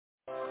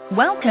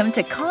Welcome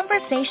to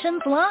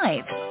Conversations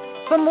Live.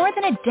 For more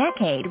than a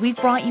decade, we've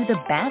brought you the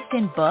best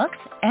in books,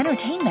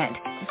 entertainment,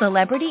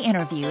 celebrity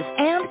interviews,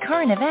 and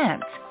current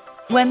events.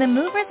 When the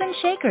movers and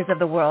shakers of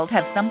the world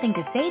have something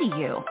to say to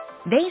you,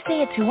 they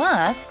say it to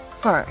us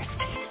first.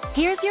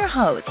 Here's your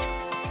host,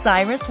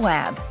 Cyrus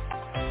Webb.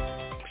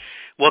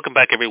 Welcome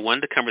back,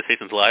 everyone, to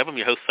Conversations Live. I'm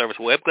your host, Cyrus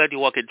Webb. Glad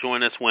you all could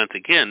join us once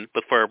again.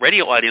 But for our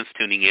radio audience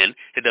tuning in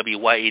to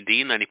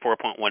WYAD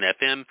 94.1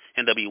 FM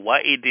and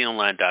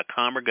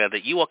WYADonline.com, we're glad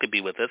that you all could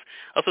be with us.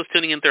 Also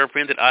tuning in to our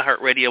friends at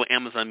iHeartRadio,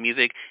 Amazon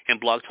Music,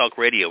 and Blog Talk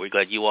Radio. We're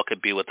glad you all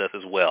could be with us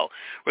as well.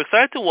 We're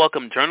excited to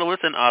welcome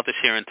journalist and author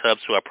Sharon Tubbs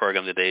to our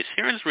program today.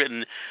 Sharon's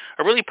written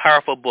a really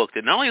powerful book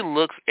that not only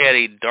looks at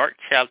a dark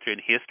chapter in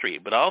history,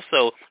 but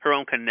also her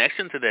own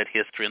connection to that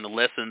history and the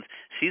lessons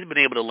she's been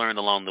able to learn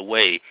along the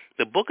way.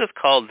 The book is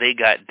called They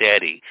Got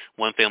Daddy,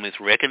 One Family's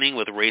Reckoning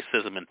with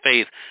Racism and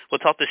Faith. We'll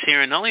talk to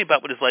Sharon not only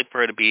about what it's like for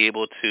her to be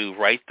able to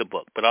write the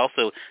book, but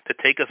also to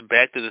take us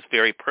back to this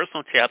very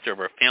personal chapter of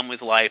her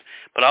family's life,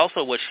 but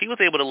also what she was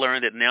able to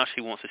learn that now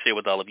she wants to share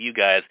with all of you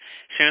guys.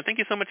 Sharon, thank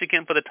you so much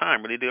again for the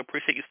time. Really do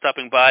appreciate you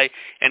stopping by,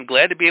 and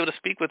glad to be able to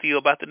speak with you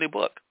about the new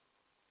book.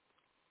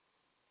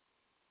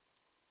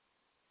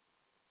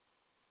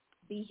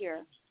 Be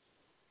here.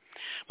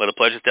 Well, the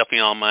pleasure's definitely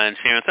all mine,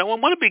 Sharon. So I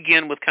want to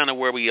begin with kind of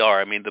where we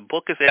are. I mean, the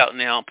book is out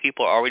now.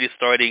 People are already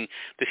starting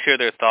to share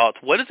their thoughts.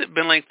 What has it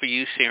been like for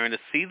you, Sharon, to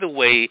see the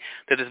way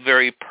that this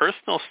very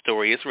personal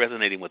story is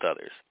resonating with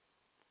others?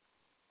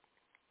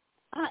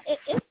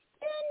 It's been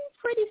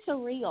pretty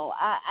surreal.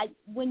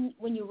 When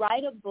you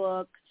write a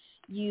book,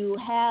 you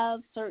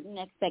have certain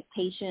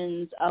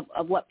expectations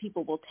of what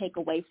people will take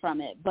away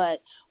from it.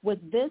 But with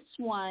this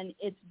one,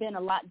 it's been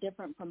a lot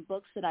different from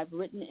books that I've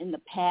written in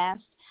the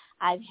past.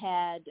 I've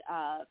had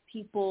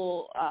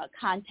people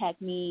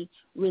contact me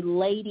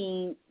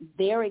relating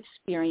their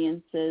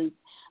experiences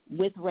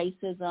with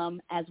racism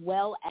as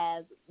well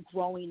as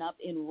growing up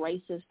in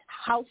racist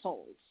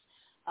households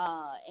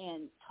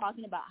and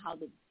talking about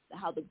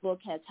how the book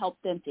has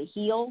helped them to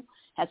heal,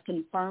 has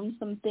confirmed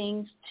some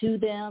things to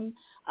them.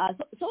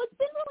 So it's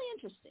been really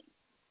interesting.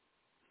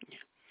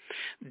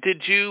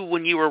 Did you,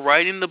 when you were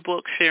writing the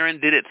book, Sharon,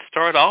 did it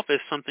start off as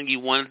something you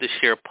wanted to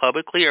share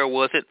publicly, or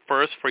was it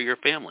first for your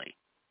family?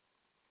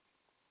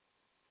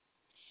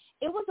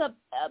 It was a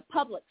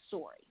public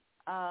story.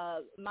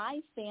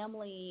 My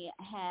family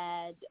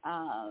had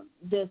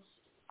this,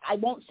 I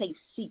won't say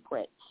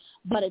secret,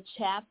 but a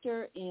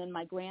chapter in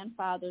my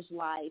grandfather's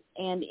life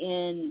and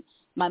in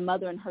my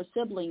mother and her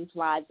siblings'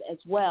 lives as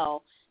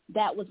well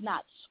that was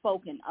not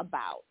spoken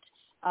about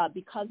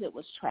because it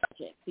was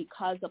tragic,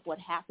 because of what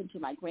happened to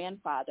my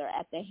grandfather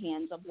at the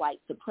hands of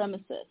white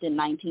supremacists in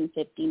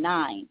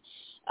 1959.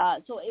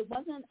 So it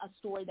wasn't a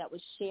story that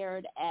was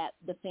shared at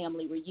the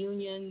family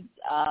reunions.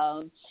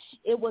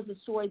 It was a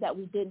story that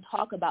we didn't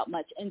talk about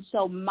much. And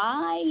so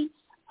my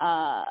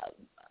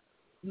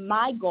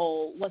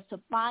goal was to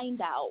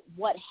find out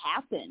what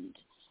happened.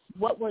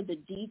 What were the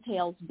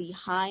details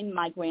behind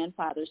my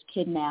grandfather's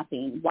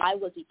kidnapping? Why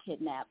was he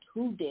kidnapped?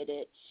 Who did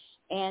it?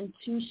 And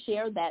to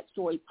share that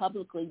story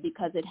publicly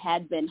because it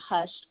had been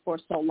hushed for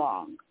so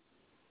long.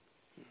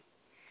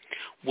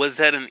 Was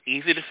that an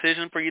easy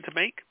decision for you to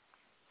make?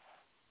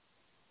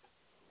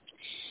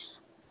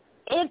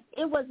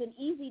 It was an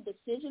easy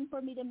decision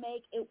for me to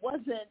make. It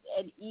wasn't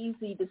an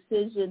easy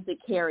decision to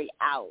carry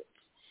out.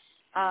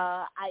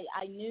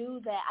 I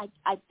knew that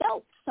I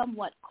felt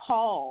somewhat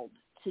called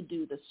to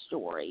do the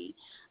story.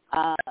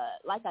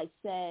 Like I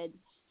said,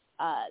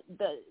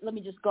 let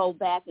me just go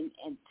back and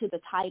to the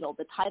title.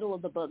 The title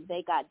of the book,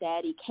 They Got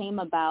Daddy, came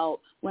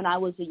about when I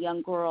was a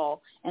young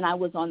girl and I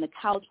was on the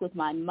couch with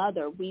my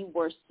mother. We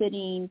were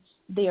sitting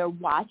there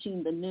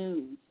watching the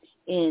news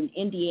in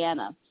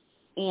Indiana,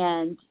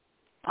 and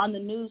on the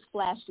news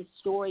flashed a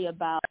story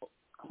about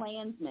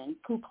Klansmen,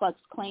 Ku Klux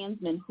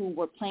Klansmen, who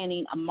were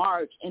planning a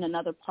march in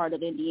another part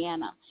of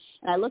Indiana.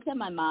 And I looked at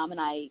my mom,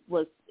 and I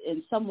was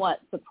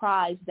somewhat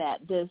surprised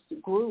that this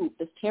group,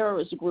 this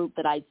terrorist group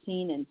that I'd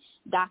seen in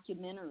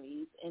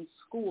documentaries in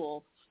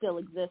school, still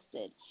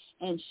existed.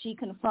 And she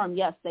confirmed,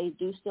 yes, they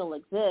do still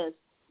exist.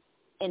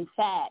 In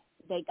fact,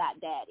 they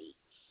got daddy.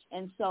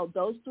 And so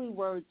those three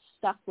words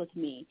stuck with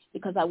me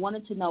because I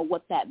wanted to know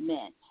what that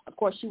meant. Of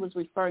course, she was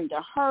referring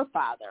to her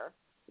father,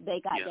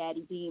 They Got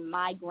Daddy, being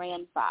my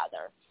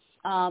grandfather.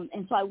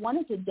 And so I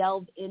wanted to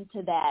delve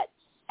into that.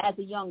 As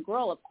a young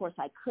girl, of course,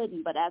 I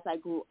couldn't, but as I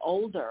grew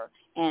older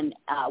and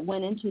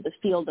went into the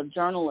field of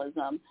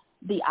journalism,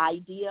 the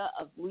idea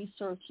of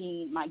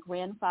researching my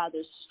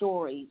grandfather's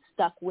story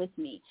stuck with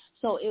me.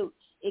 So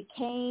it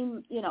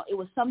came, it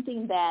was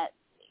something that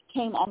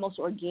came almost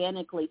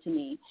organically to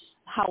me.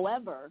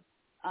 However,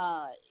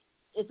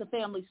 it's a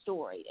family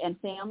story, and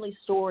family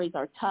stories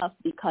are tough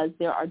because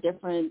there are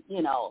different,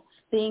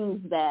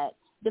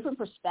 different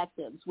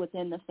perspectives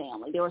within the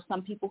family. There were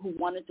some people who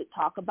wanted to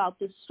talk about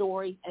this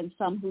story and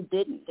some who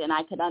didn't, and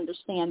I could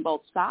understand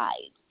both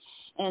sides.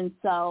 And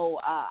so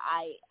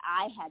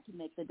I had to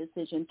make the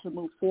decision to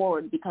move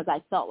forward because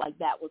I felt like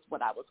that was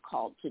what I was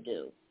called to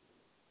do.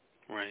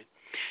 Right.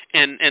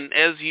 And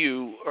as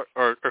you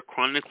are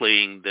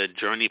chronicling the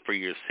journey for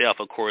yourself,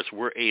 of course,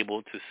 we're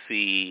able to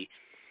see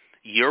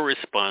your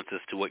responses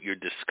to what you're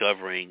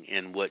discovering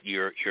and what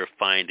you're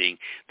finding.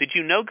 Did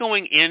you know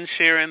going in,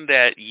 Sharon,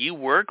 that you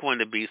were going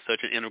to be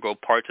such an integral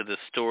part to this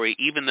story,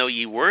 even though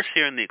you were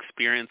sharing the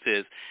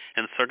experiences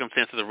and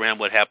circumstances around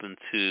what happened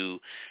to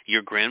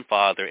your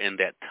grandfather in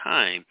that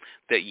time,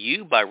 that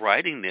you, by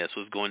writing this,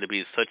 was going to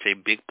be such a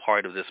big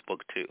part of this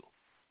book too?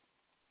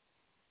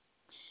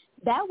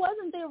 That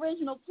wasn't the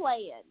original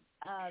plan.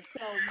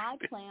 So my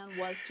plan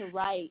was to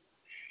write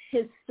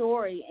his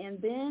story,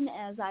 and then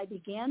as I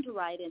began to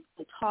write and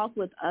to talk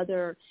with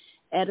other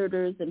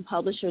editors and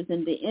publishers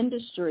in the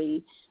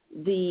industry,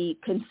 the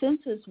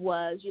consensus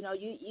was,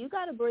 you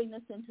got to bring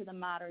this into the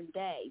modern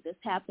day. This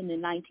happened in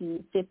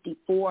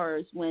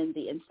 1954 when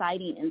the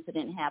inciting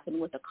incident happened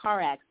with a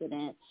car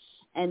accident,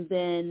 and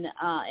then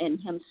and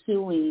him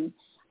suing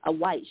a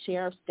white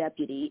sheriff's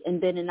deputy, and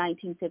then in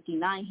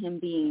 1959 him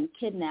being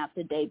kidnapped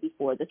the day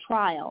before the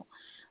trial.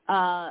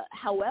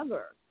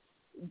 However,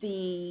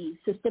 the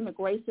systemic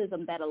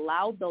racism that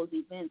allowed those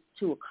events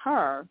to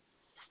occur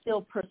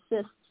still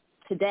persists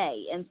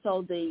today. And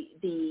so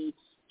the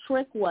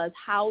trick was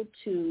how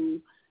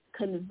to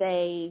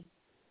convey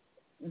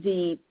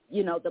the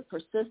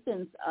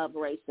persistence of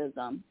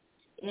racism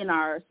in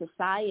our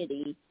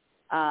society.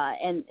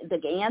 And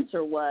the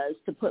answer was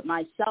to put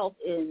myself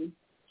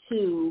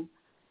into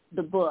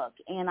the book.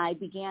 And I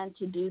began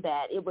to do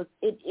that.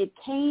 It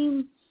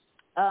came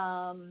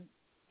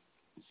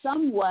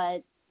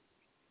somewhat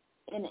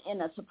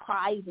in a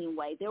surprising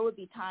way. There would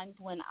be times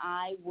when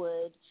I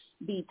would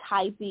be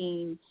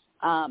typing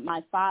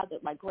my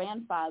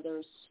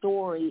grandfather's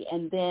story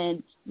and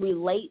then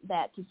relate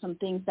that to some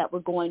things that were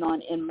going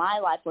on in my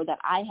life or that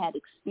I had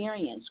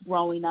experienced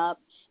growing up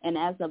and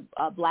as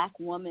a Black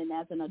woman,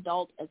 as an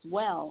adult as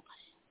well.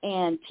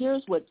 And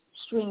tears would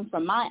stream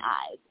from my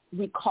eyes,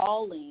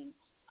 recalling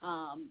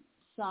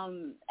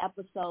some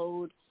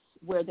episode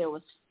where there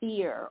was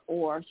fear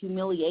or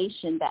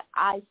humiliation that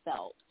I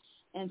felt.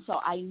 And so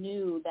I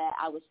knew that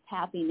I was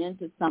tapping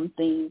into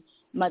something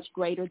much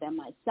greater than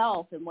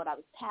myself. And what I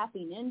was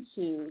tapping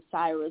into,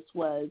 Cyrus,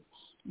 was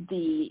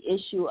the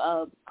issue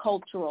of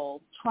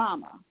cultural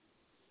trauma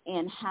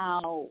and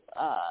how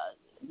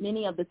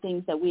many of the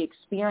things that we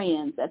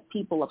experience as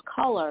people of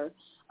color,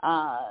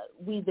 our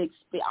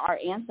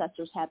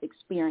ancestors have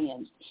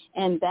experienced.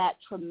 And that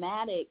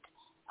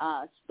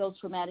those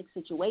traumatic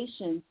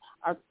situations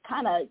are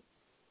kind of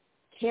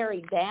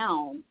carried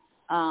down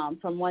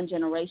from one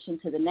generation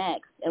to the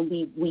next, and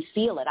we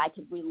feel it. I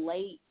could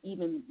relate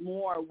even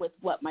more with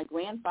what my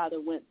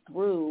grandfather went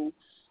through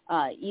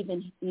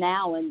even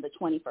now in the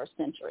 21st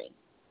century.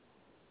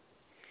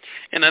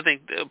 And I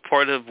think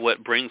part of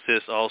what brings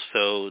this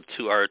also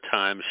to our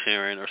time,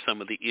 Sharon, are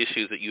some of the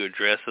issues that you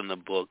address in the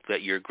book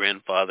that your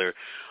grandfather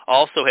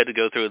also had to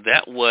go through.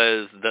 That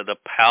was the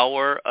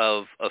power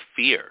of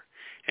fear,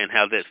 and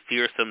how that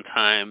fear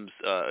sometimes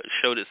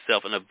showed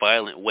itself in a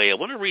violent way. I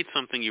want to read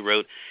something you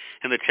wrote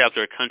in the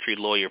chapter, A Country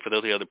Lawyer. For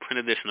those who have the print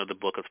edition of the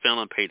book, it's found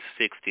on page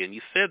 60. And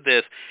you said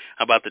this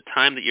about the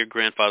time that your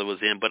grandfather was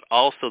in, but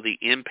also the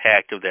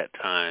impact of that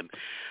time.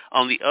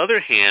 On the other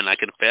hand, I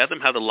can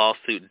fathom how the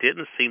lawsuit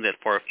didn't seem that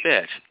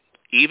far-fetched,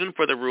 even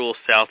for the rural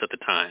South at the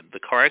time. The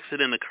car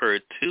accident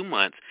occurred 2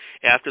 months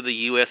after the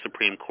U.S.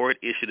 Supreme Court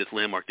issued its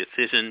landmark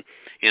decision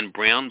in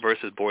Brown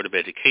versus Board of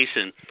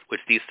Education,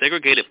 which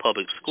desegregated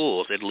public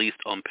schools, at least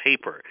on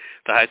paper.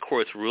 The High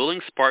Court's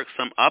ruling sparked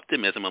some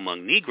optimism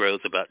among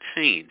Negroes about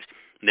change.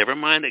 Never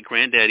mind that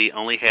Granddaddy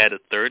only had a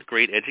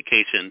third-grade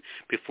education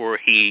before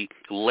he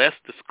left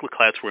the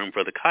classroom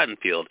for the cotton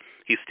field.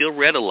 He still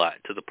read a lot,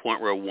 to the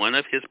point where one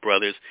of his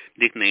brothers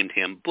nicknamed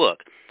him Book.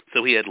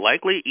 So he had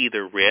likely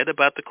either read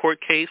about the court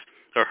case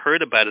or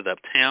heard about it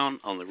uptown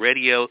on the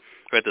radio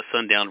or at the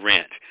Sundown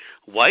Ranch.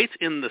 Whites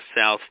in the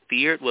South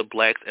feared what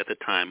blacks at the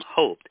time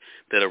hoped,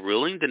 that a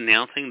ruling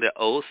denouncing the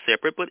old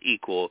separate but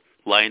equal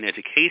lie in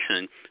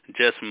education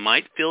just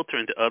might filter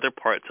into other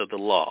parts of the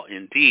law.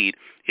 Indeed,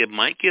 it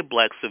might give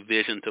blacks a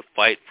vision to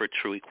fight for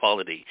true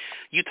equality.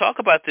 You talk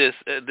about this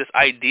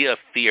idea of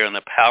fear and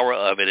the power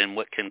of it and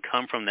what can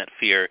come from that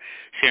fear,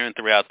 Sharon,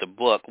 throughout the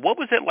book. What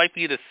was it like for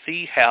you to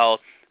see how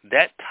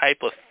that type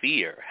of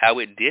fear, how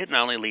it did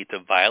not only lead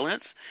to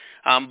violence,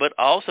 but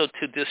also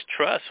to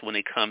distrust when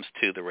it comes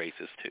to the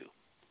races too?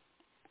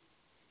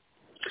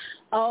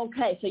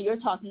 Okay, so you're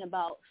talking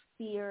about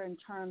fear in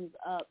terms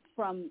of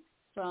from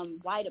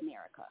white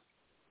America.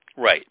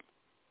 Right.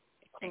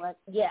 Correct.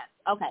 Yes.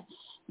 Okay.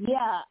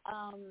 Yeah.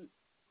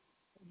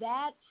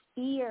 That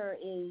fear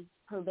is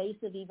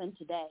pervasive even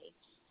today.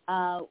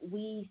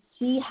 We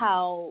see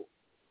how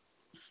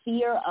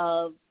fear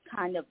of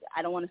kind of,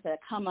 I don't want to say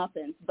a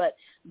comeuppance, but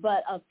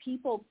of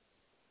people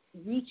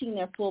reaching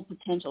their full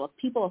potential, of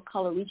people of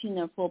color reaching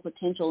their full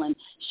potential and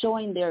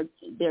showing their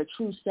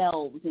true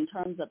selves in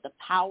terms of the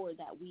power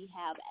that we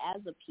have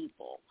as a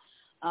people,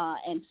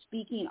 and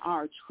speaking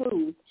our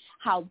truth,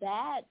 how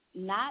that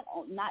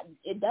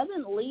it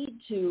doesn't lead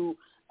to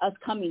us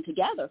coming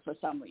together for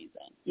some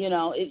reason.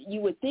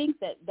 You would think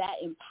that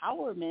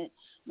empowerment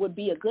would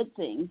be a good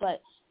thing,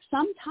 but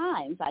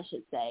sometimes, I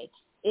should say,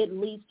 it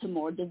leads to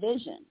more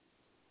division.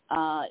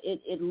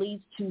 It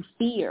leads to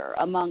fear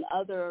among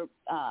other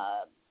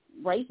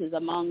races,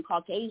 among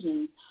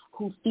Caucasians,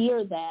 who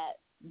fear that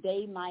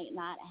they might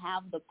not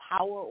have the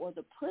power or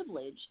the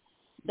privilege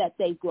that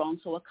they've grown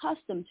so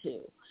accustomed to.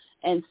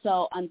 And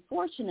so,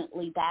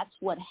 unfortunately, that's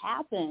what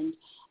happened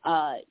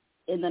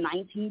in the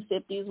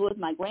 1950s with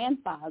my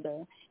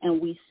grandfather,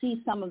 and we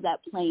see some of that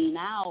playing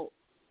out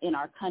in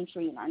our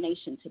country and our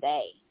nation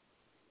today.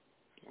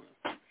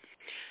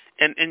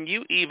 And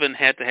you even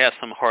had to have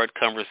some hard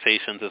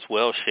conversations as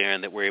well,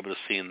 Sharon, that we're able to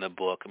see in the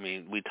book. I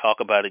mean, we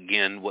talk about,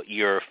 again, what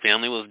your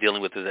family was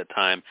dealing with at that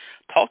time.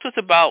 Talk to us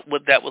about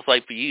what that was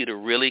like for you to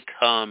really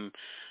come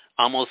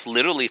almost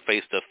literally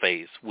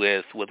face-to-face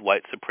with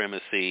white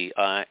supremacy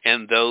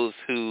and those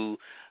who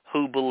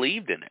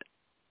believed in it.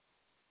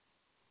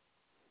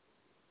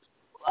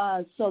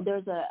 So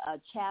there's a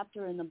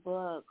chapter in the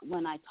book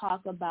when I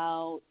talk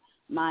about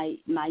my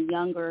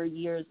younger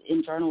years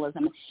in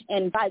journalism.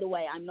 And by the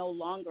way, I'm no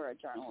longer a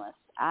journalist.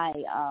 I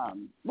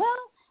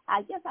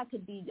guess I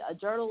could be a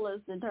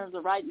journalist in terms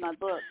of writing my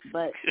book,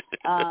 but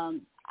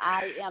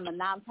I am a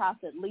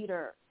nonprofit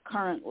leader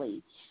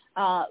currently.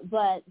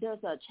 But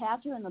there's a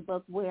chapter in the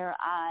book where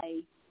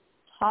I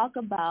talk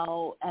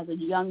about, as a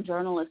young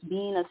journalist,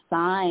 being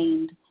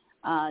assigned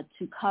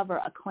to cover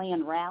a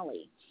Klan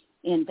rally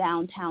in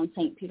downtown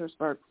St.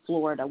 Petersburg,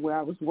 Florida, where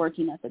I was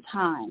working at the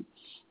time.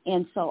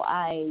 And so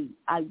I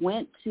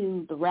went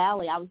to the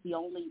rally. I was the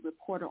only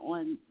reporter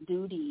on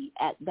duty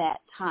at that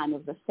time.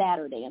 It was a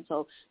Saturday. And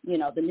so,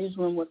 the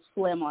newsroom was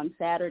slim on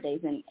Saturdays.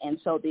 And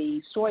so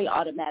the story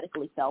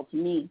automatically fell to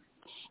me.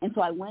 And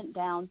so I went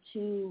down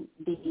to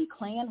the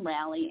Klan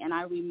rally, and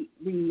I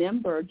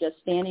remember just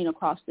standing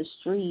across the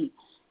street,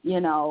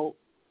 in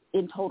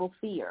total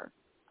fear,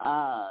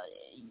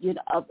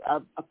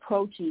 of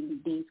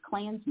approaching these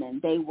Klansmen.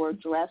 They were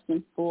dressed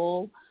in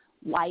full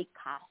white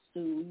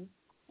costumes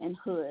and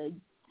hoods.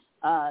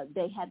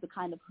 They had the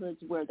kind of hoods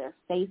where their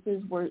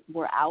faces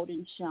were out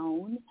and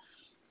shown.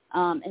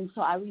 And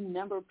so I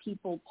remember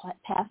people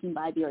passing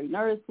by very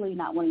nervously,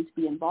 not wanting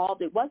to be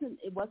involved. It wasn't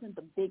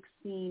the big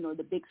scene or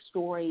the big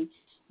story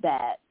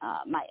that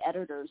my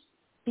editors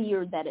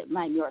feared that it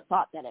might be, or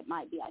thought that it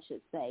might be, I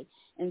should say.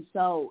 And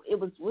so it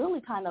was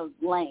really kind of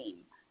lame.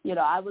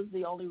 I was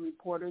the only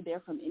reporter there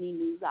from any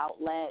news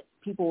outlet.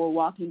 People were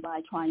walking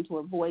by trying to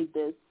avoid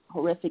this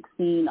horrific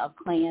scene of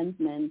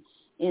Klansmen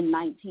in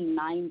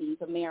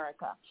 1990s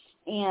America.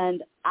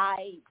 And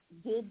I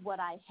did what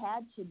I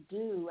had to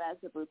do as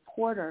a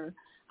reporter.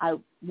 I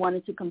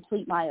wanted to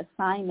complete my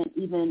assignment,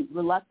 even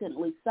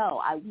reluctantly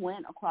so. I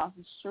went across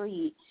the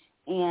street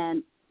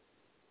and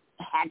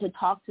had to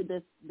talk to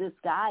this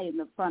guy in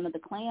the front of the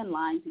Klan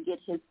line to get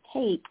his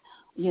take,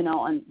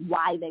 on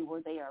why they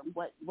were there,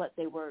 what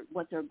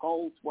their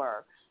goals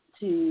were,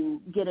 to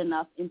get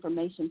enough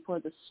information for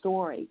the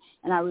story.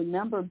 And I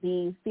remember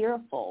being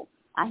fearful.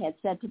 I had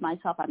said to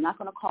myself, I'm not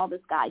going to call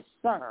this guy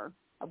sir.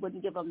 I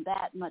wouldn't give him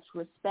that much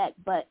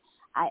respect, but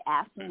I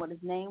asked him what his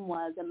name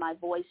was, and my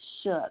voice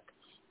shook.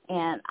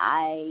 And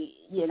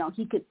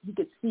he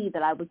could see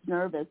that I was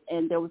nervous,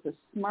 and there was a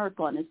smirk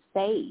on his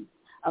face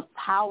of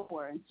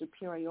power and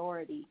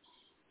superiority.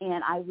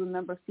 And I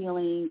remember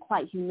feeling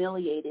quite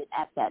humiliated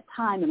at that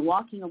time and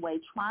walking away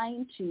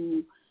trying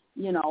to,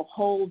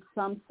 hold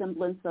some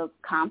semblance of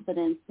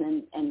confidence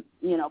and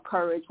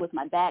courage with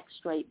my back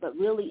straight, but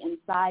really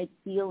inside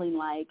feeling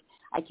like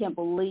I can't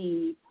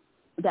believe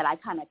that I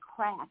kind of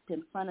cracked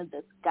in front of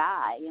this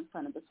guy, in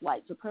front of this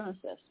white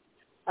supremacist.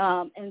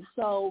 And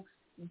so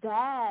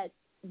that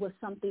was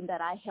something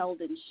that I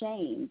held in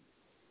shame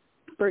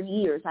for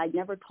years. I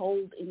never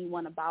told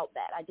anyone about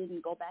that. I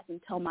didn't go back and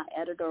tell my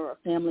editor or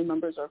family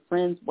members or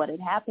friends what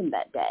had happened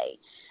that day.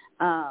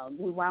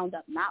 We wound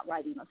up not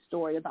writing a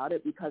story about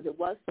it because it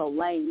was so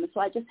lame. So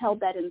I just held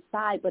that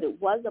inside, but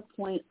it was a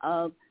point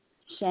of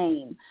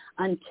shame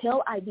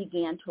until I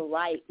began to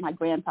write my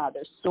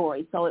grandfather's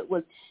story. So it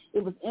was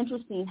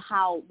interesting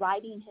how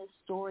writing his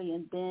story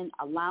and then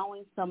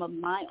allowing some of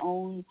my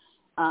own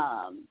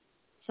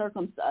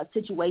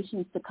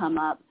situations to come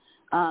up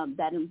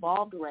that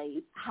involved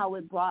race, how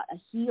it brought a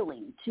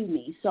healing to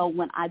me. So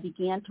when I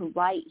began to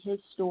write his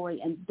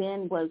story and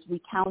then was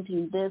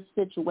recounting this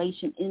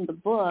situation in the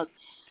book,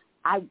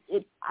 I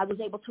was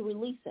able to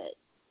release it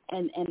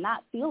and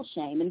not feel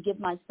shame and give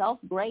myself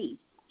grace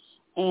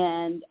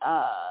and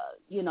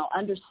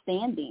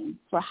understanding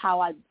for how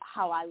I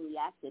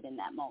reacted in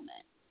that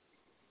moment.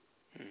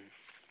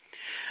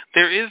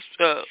 There is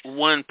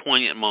one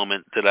poignant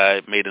moment that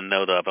I made a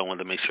note of. I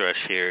wanted to make sure I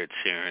shared,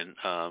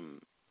 Sharon.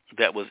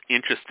 That was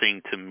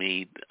interesting to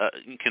me,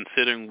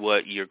 considering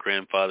what your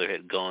grandfather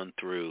had gone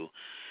through.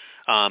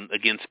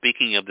 Again,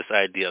 speaking of this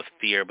idea of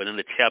fear, but in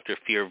the chapter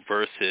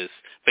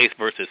faith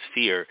versus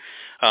fear,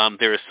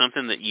 there is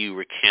something that you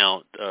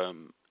recount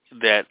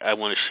that I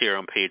want to share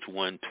on page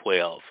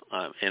 112,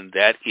 and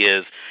that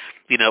is,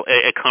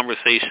 a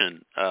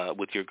conversation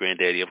with your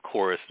granddaddy. Of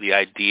course, the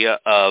idea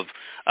of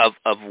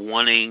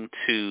wanting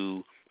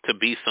to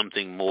be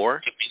something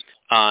more,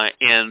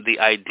 and the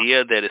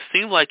idea that it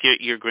seemed like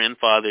your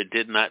grandfather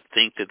did not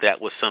think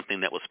that was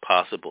something that was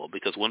possible.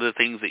 Because one of the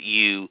things that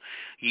you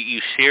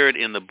shared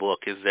in the book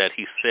is that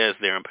he says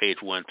there on page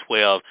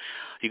 112,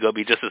 you're going to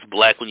be just as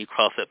black when you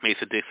cross that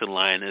Mason-Dixon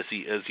line as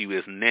you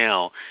is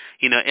now.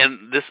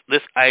 And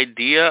this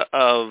idea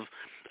of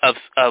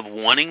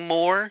wanting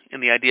more,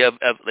 and the idea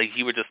of like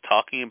you were just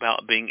talking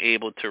about, being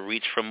able to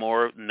reach for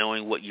more,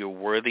 knowing what you're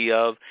worthy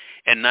of,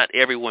 and not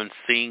everyone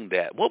seeing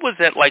that. What was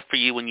that like for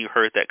you when you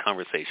heard that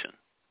conversation?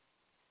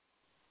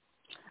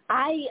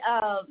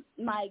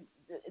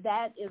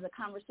 That is a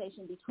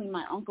conversation between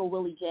my Uncle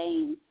Willie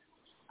James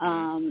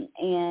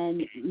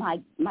and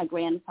my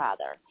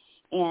grandfather.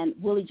 And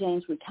Willie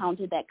James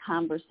recounted that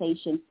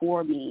conversation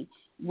for me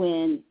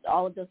when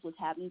all of this was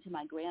happening to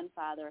my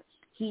grandfather.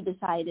 He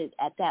decided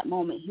at that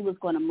moment he was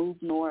going to move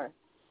north,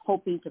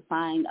 hoping to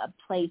find a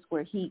place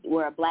where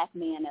a black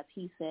man, as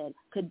he said,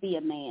 could be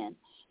a man.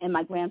 And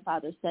my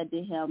grandfather said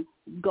to him,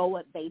 go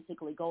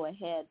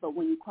ahead, but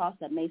when you cross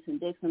that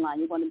Mason-Dixon line,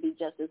 you're going to be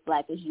just as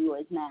black as you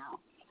is now.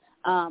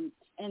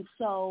 And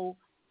so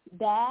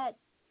that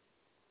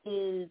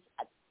is,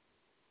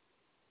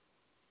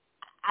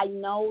 I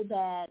know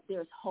that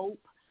there's hope,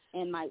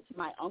 and my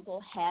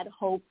uncle had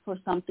hope for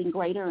something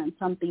greater and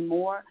something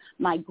more.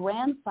 My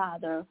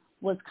grandfather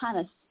was kind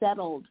of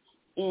settled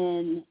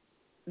in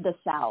the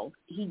South.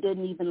 He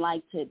didn't even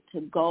like to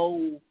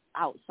go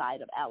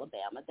outside of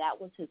Alabama.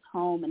 That was his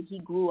home, and he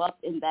grew up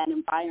in that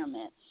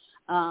environment.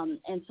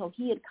 And so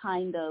he had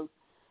kind of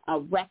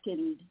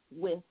reckoned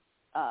with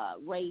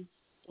race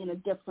in a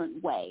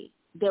different way.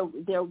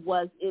 It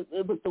was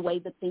the way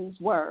that things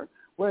were,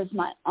 whereas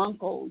my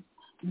uncles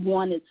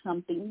wanted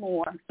something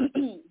more.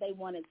 They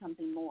wanted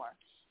something more.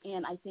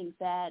 And I think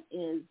that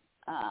is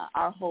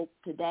our hope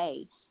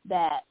today,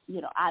 that,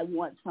 I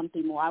want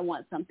something more. I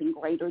want something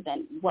greater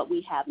than what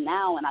we have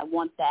now, and I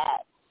want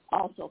that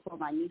also for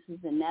my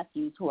nieces and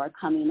nephews who are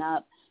coming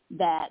up,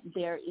 that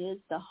there is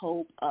the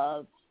hope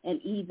of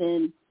an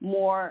even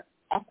more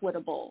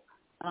equitable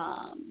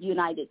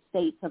United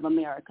States of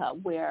America,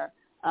 where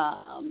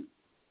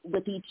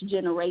with each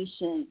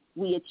generation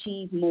we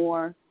achieve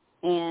more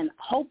and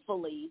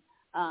hopefully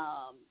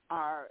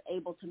are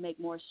able to make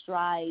more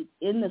strides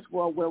in this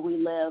world where we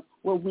live,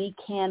 where we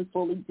can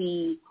fully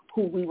be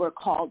who we were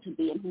called to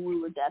be and who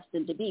we were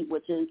destined to be,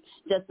 which is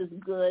just as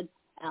good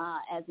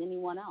as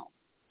anyone else.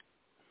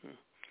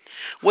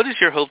 What is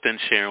your hope then,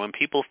 Sharon, when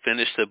people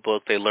finish the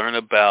book, they learn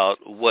about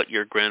what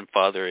your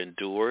grandfather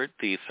endured,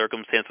 the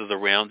circumstances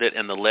around it,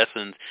 and the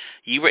lessons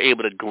you were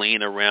able to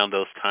glean around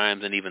those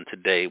times and even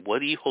today? What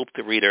do you hope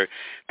the reader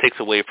takes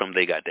away from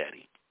They Got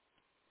Daddy?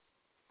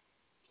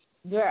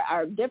 There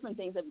are different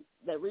things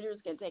that readers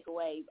can take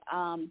away,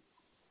 and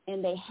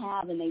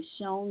they've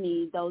shown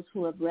me, those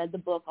who have read the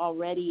book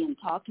already and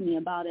talked to me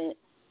about it,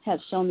 have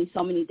shown me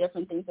so many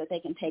different things that they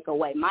can take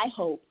away. My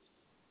hope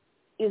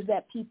is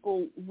that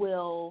people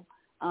will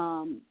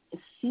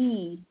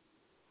see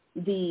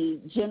the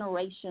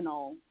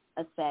generational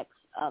effects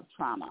of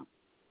trauma.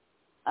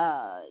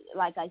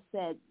 Like I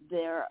said,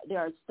 there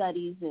are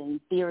studies and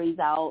theories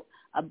out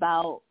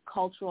about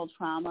cultural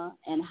trauma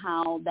and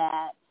how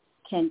that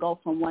can go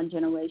from one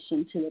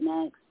generation to the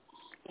next.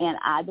 And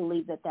I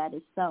believe that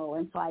is so.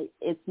 And so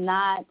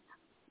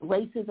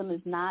racism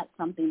is not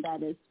something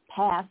that is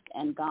past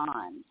and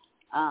gone.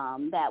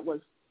 That was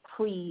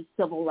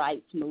pre-civil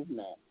rights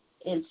movement.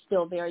 It's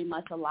still very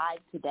much alive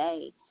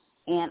today.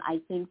 And I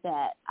think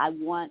that I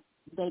want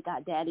They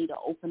Got Daddy to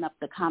open up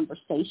the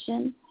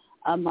conversation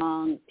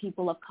among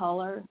people of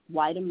color,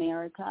 white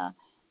America,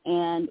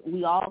 and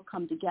we all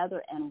come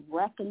together and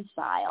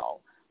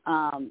reconcile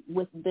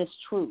with this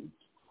truth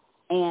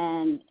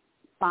and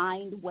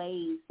find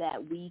ways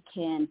that we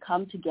can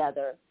come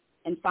together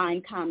and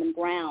find common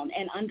ground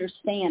and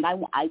understand.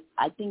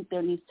 I think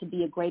there needs to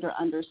be a greater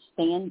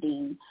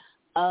understanding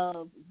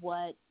of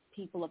what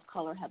people of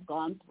color have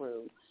gone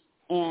through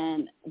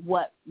and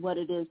what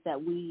it is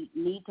that we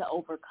need to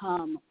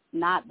overcome,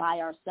 not by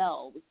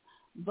ourselves,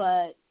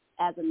 but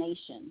as a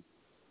nation.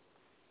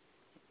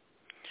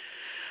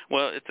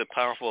 Well, it's a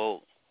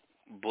powerful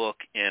book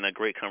and a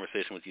great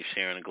conversation with you,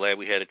 Sharon. I'm glad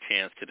we had a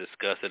chance to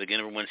discuss it. Again,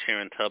 everyone,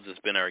 Sharon Tubbs has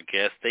been our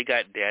guest. They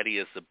Got Daddy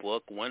is the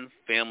book, One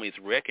Family's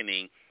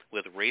Reckoning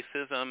with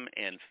Racism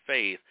and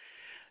Faith.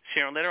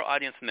 Sharon, let our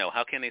audience know,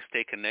 how can they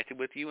stay connected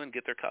with you and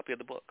get their copy of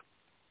the book?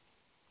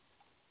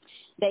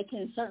 They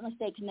can certainly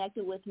stay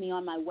connected with me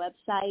on my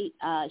website,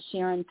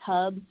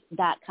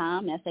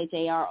 SharonTubbs.com,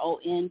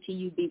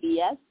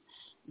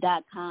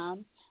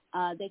 SharonTubbs.com.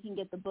 They can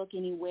get the book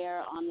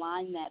anywhere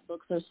online that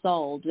books are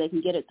sold. They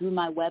can get it through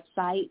my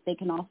website. They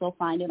can also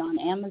find it on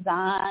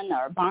Amazon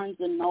or Barnes &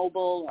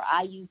 Noble, or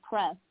IU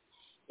Press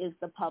is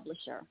the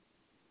publisher.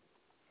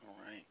 All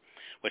right.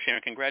 Well,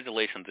 Sharon,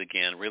 congratulations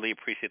again. Really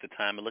appreciate the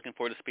time and looking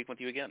forward to speaking with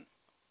you again.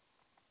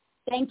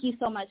 Thank you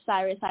so much,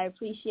 Cyrus. I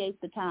appreciate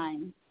the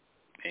time.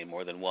 Okay,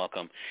 more than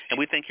welcome. And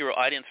we thank your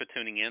audience for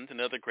tuning in to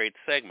another great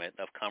segment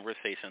of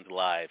Conversations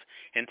Live.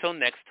 Until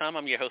next time,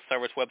 I'm your host,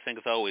 Cyrus Webb, saying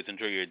as always,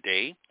 enjoy your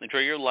day, enjoy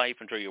your life,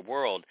 enjoy your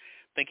world.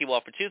 Thank you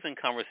all for choosing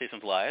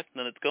Conversations Live.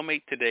 Now let's go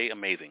make today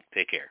amazing.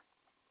 Take care.